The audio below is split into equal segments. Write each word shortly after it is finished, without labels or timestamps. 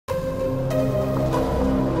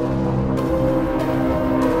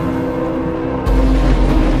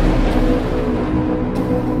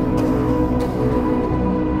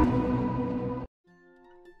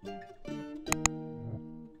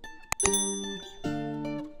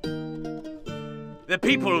The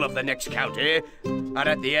people of the next county are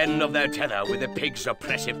at the end of their tether with the pigs'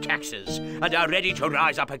 oppressive taxes and are ready to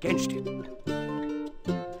rise up against it.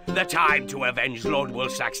 The time to avenge Lord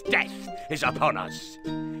Woolsack's death is upon us.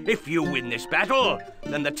 If you win this battle,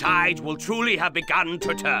 then the tides will truly have begun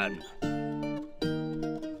to turn.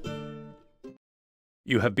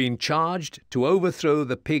 You have been charged to overthrow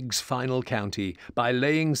the pig's final county by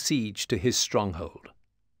laying siege to his stronghold.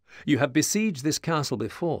 You have besieged this castle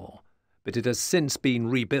before, but it has since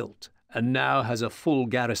been rebuilt and now has a full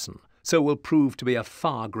garrison, so will prove to be a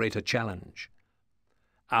far greater challenge.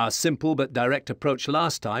 Our simple but direct approach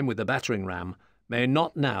last time with the battering ram may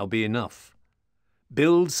not now be enough.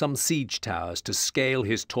 Build some siege towers to scale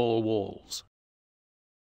his tall walls.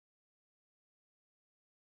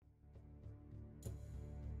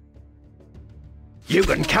 You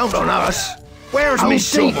can count on us. Where's me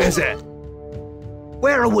sheep, is it?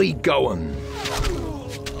 Where are we going?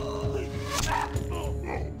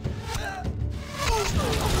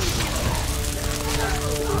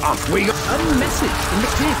 Off we go. A message from the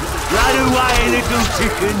king. Run away, little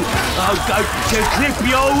chicken. I'm going to clip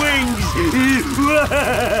your wings.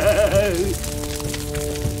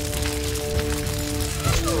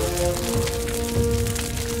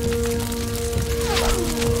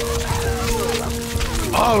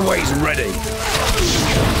 Always ready.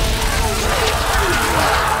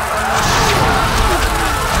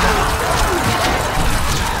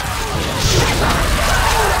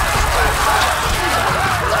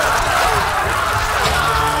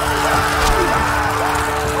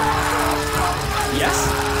 Yes.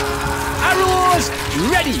 Arrows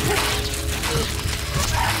ready.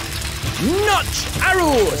 Notch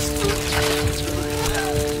arrows.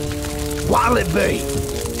 What'll it be?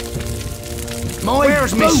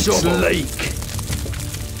 Where's me shovel leak?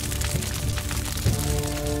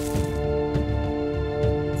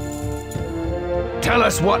 Tell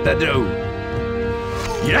us what to do.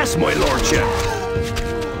 Yes, my lordship.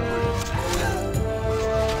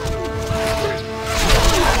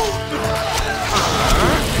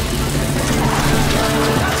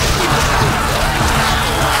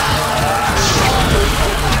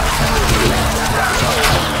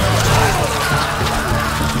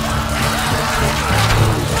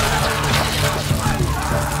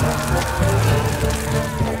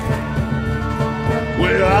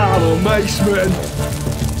 Where are the macemen?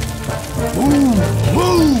 Move!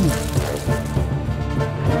 Move!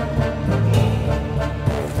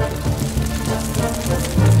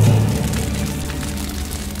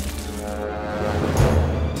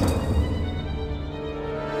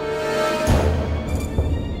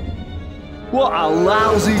 What a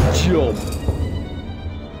lousy job!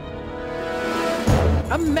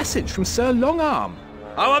 A message from Sir Longarm.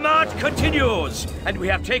 Our march continues, and we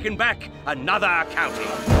have taken back another county.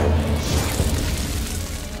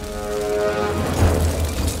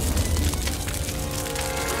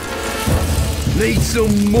 Need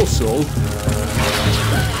some muscle?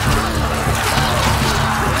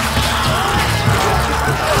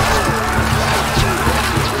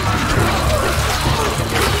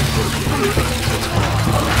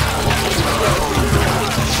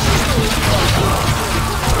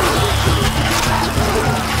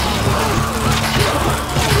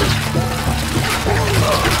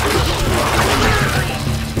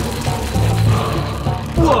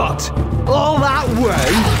 What? All that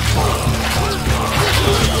way?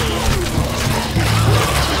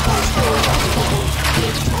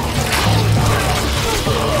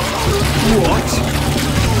 What?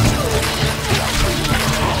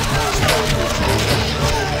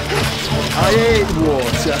 I hate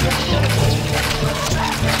water.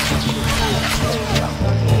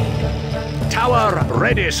 Tower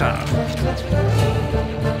ready, sir.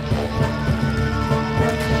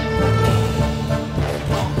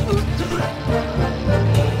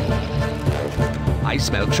 I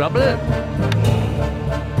smell trouble.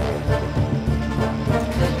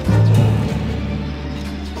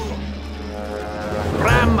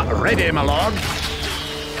 Ram ready, my lord.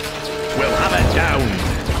 We'll have it down.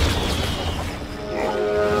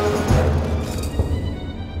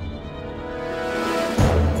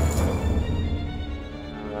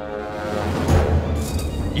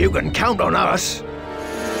 You can count on us.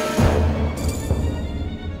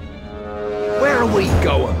 Where are we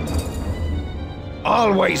going?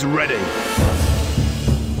 Always ready.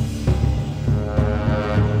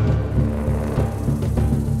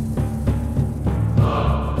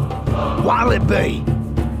 What'll it be?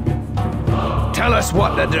 Tell us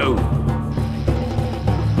what to do.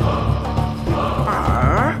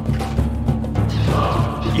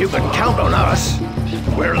 You can count on us.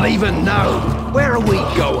 We're leaving now. Where are we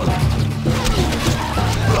going?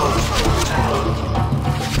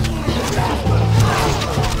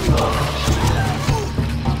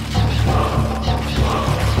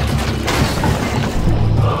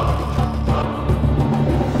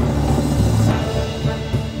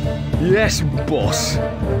 Yes, boss.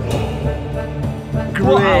 Great.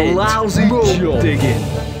 What a lousy job. Digging.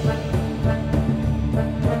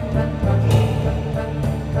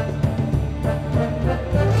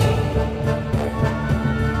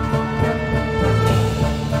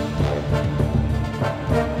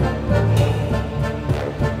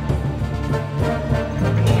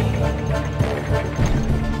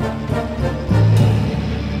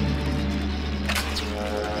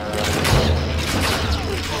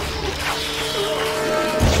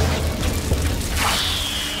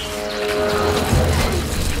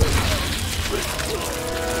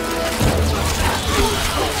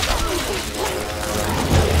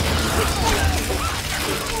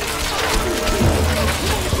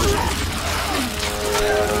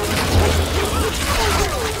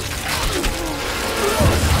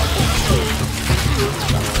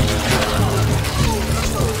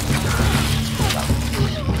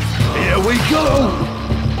 We go!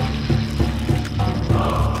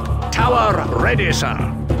 Tower ready, sir.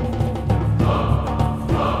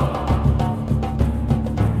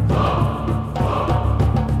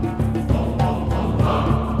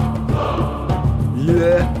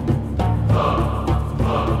 Yeah.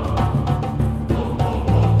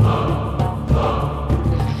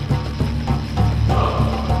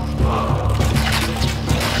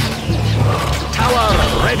 Tower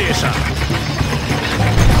ready, sir.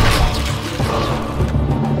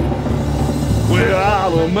 Where are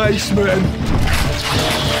the mace men?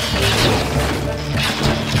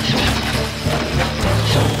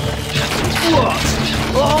 What?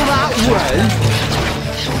 All that way?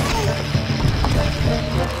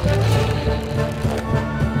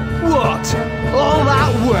 What? All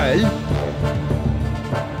that way?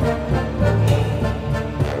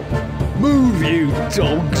 Move, you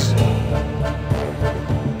dogs!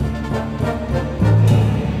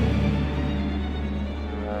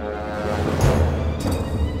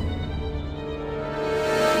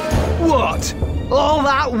 What? All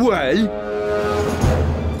that way?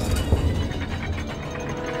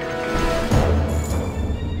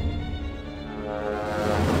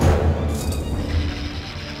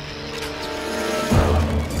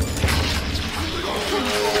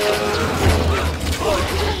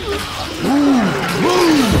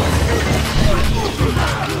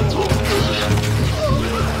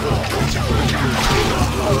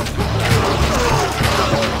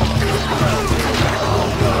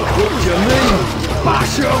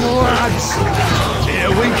 Bash 'em, lads!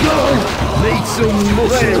 Here we go! Need some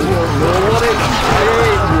muscle! They won't know what it is. I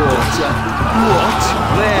hate water. What?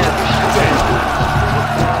 There, dead.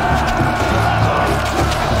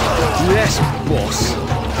 Yes, boss.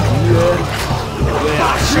 Yeah.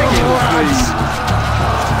 Bash 'em, lads!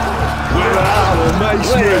 Where are the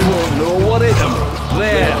mace men? They won't know what it is.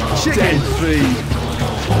 There, chicken feed.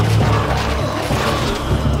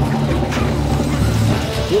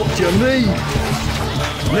 What do you need?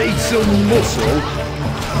 Need some muscle?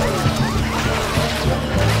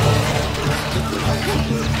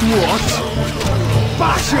 What?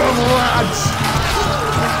 Bash 'em, lads!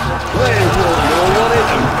 They won't know what it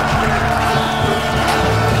is.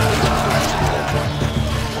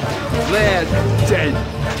 They're dead.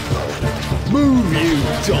 Move, you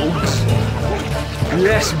dogs!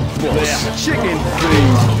 Yes, boss. They're chicken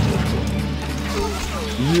feed.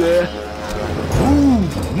 Yeah.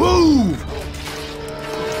 Move! Move!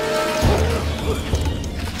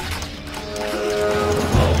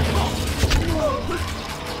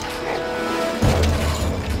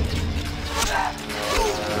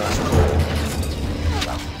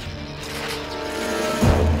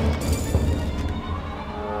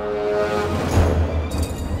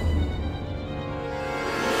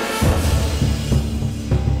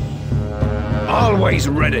 Always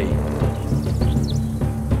ready.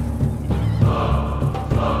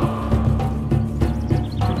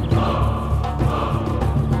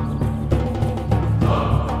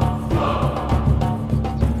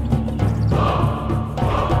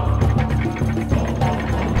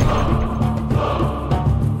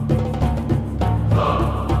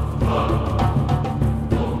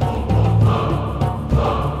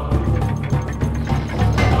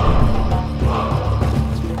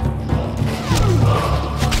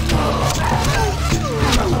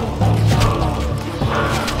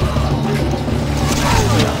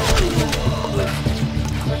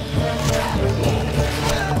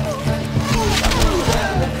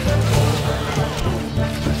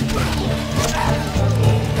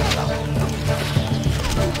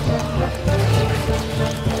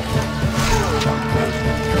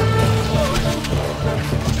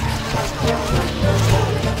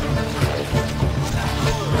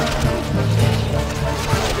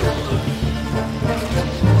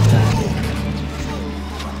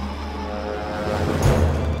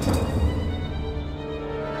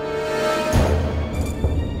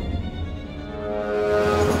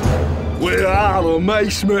 are the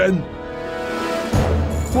macemen?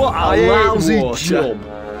 What a lousy job.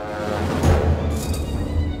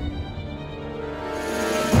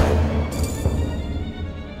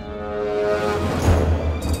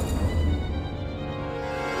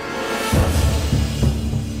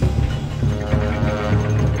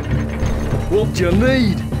 What do you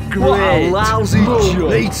need? Great. What a lousy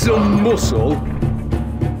job. Need some muscle?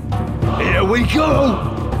 Here we go!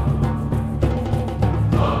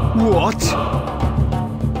 What?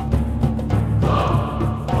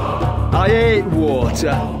 I hate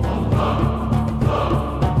water.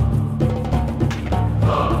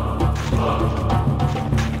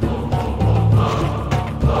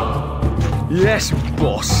 Yes,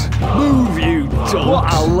 boss. Move, you dogs.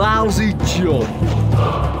 What a lousy job.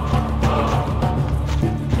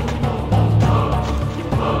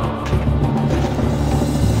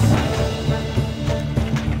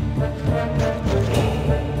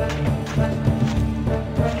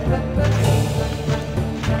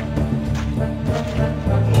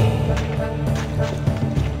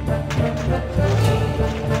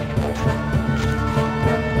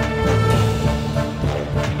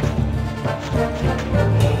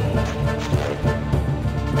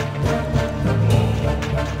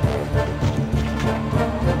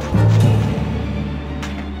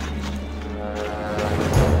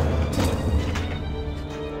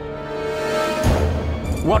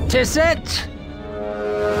 What is it?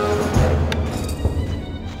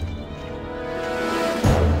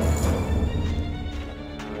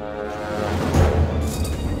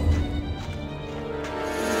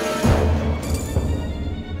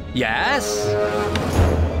 Yes?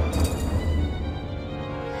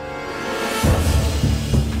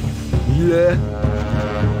 Yeah.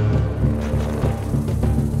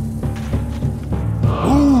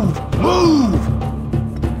 Move! Move!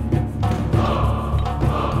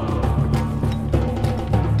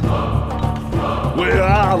 Where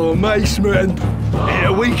are the macemen?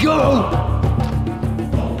 Here we go!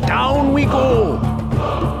 Down we go!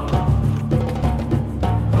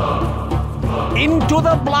 Into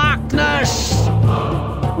the blackness!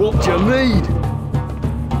 What do you need?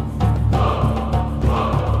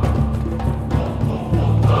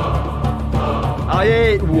 I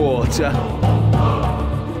hate water.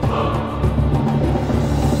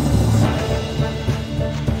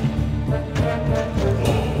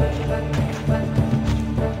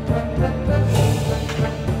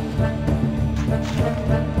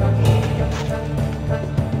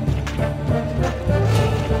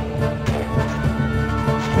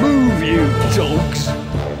 Move, you dogs.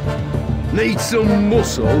 Need some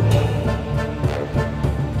muscle?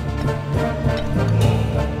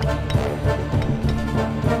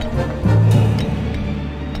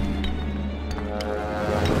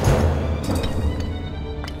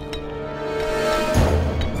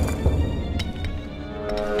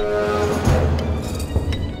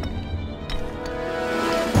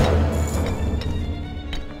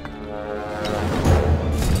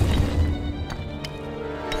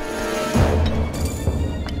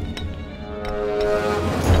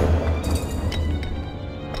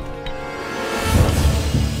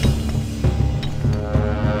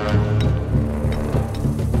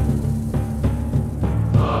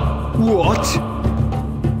 What?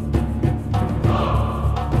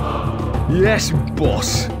 Yes,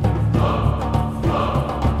 boss.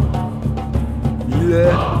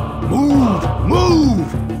 Yeah. Move!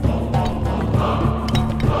 Move!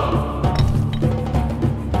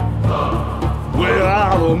 Where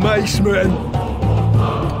are the macemen?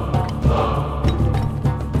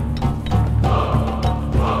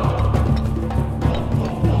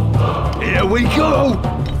 Here we go!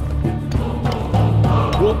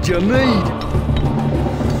 What do you need?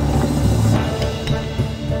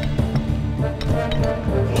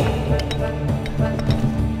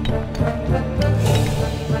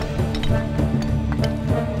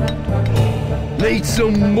 Need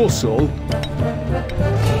some muscle?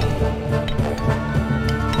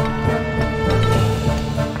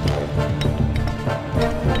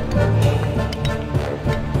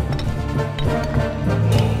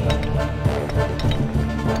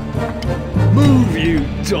 Move, you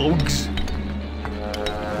dogs!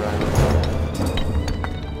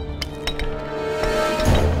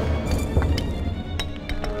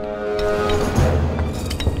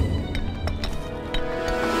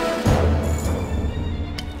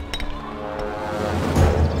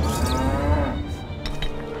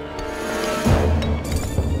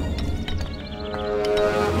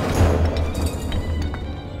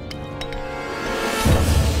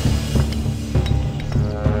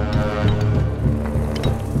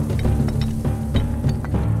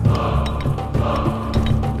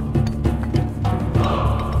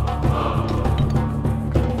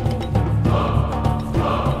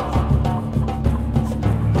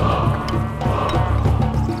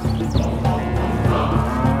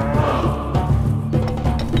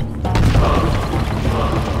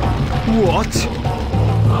 What?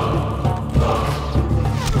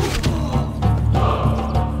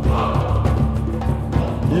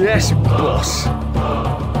 Yes, boss.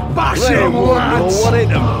 Bash them, lads! What hit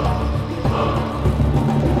them?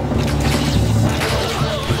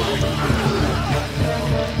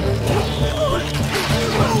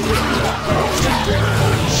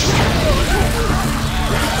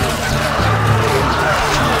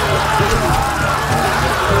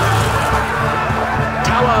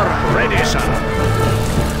 Tower ready, sir.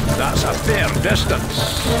 That's a fair distance.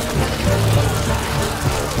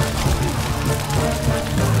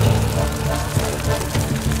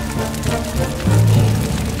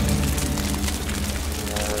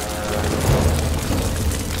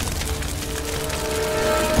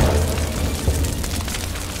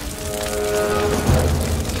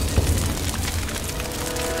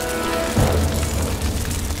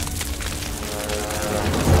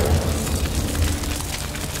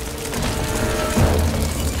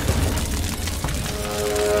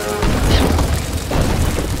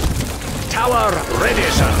 Tower ready,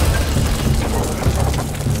 sir.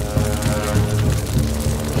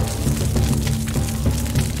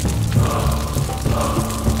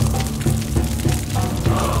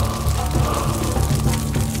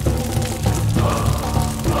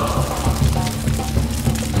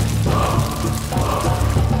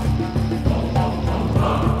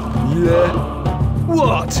 Yeah.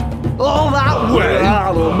 What? All that way?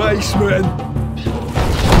 Hello, maceman.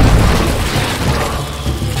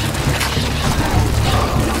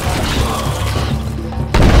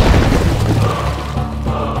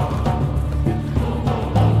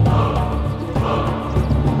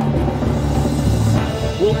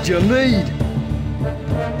 What do you need?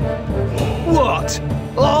 What?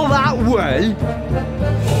 All that way?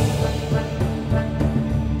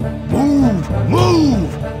 Move! Move!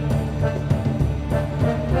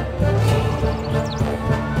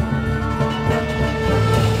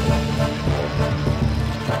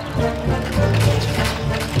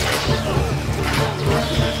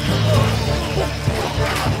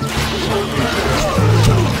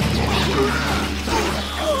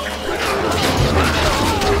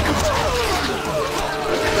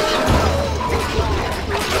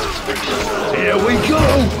 Here we go!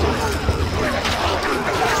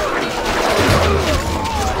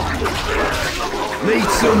 Need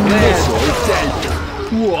some mettle, then.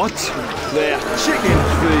 What? They're chicken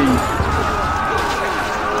feed.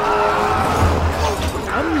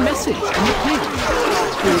 A message from the pig.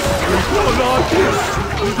 Not like this!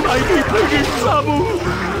 Maybe pig in trouble!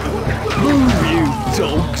 Move, you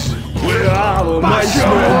dogs! Where are the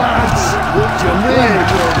macemen? Lads! What do you need?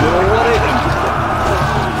 What hit them?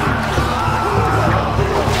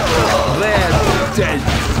 They're dead.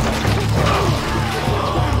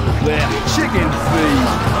 They're chicken feed.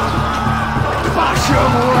 Bash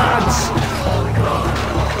 'em, lads!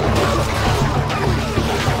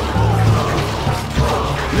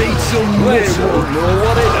 Need some mettle.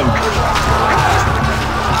 What hit them?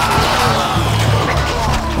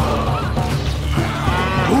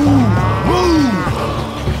 Move!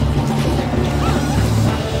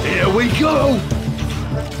 Here we go!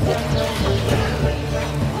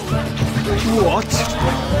 What?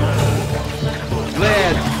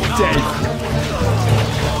 They're dead.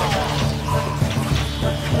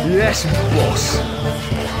 Yes, boss.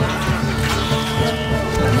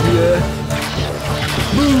 Yeah.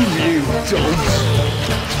 Move, you dogs.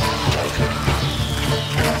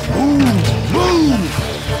 Move!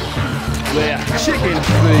 They're chicken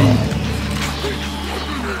feed.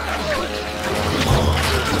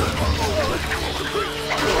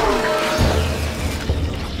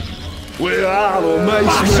 Where are the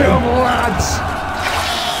macemen? Lads!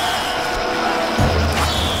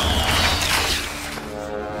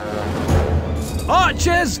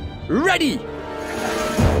 Archers, ready!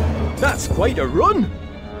 That's quite a run.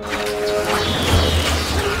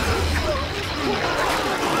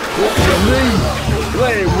 What do you mean?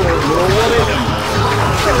 They won't know what hit them.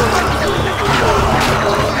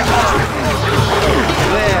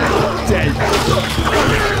 They're dead.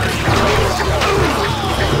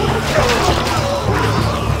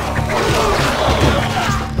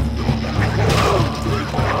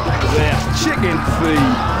 They're chicken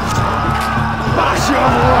feed. Bash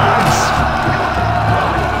 'em, lads!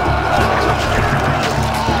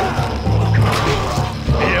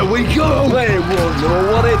 Here we go! They won't know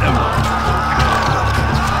what hit them.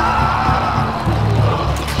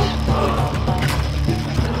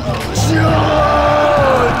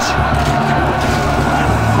 Charge!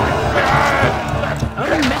 A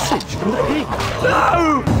message from the pig.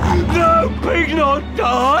 No! No, pig not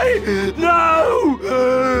die! die! No!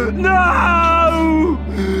 No!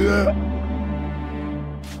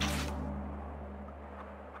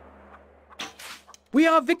 We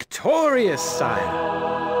are victorious, sire.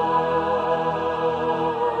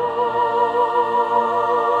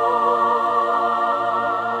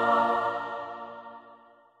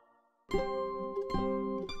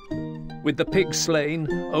 With the pig slain,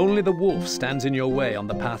 only the wolf stands in your way on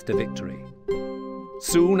the path to victory.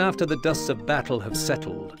 Soon after the dusts of battle have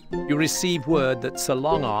settled, you receive word that Sir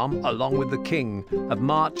Longarm, along with the king, have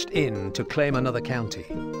marched in to claim another county,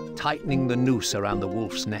 tightening the noose around the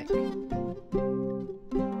wolf's neck.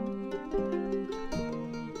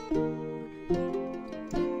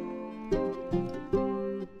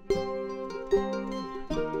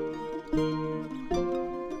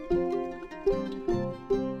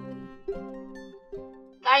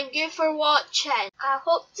 Thank you for watching. I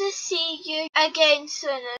hope to see you again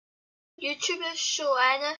soon. YouTube is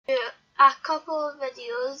showing you a couple of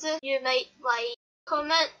videos you might like.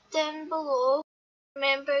 Comment down below.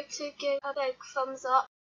 Remember to give a big thumbs up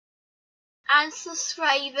and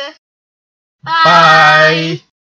subscribe. Bye!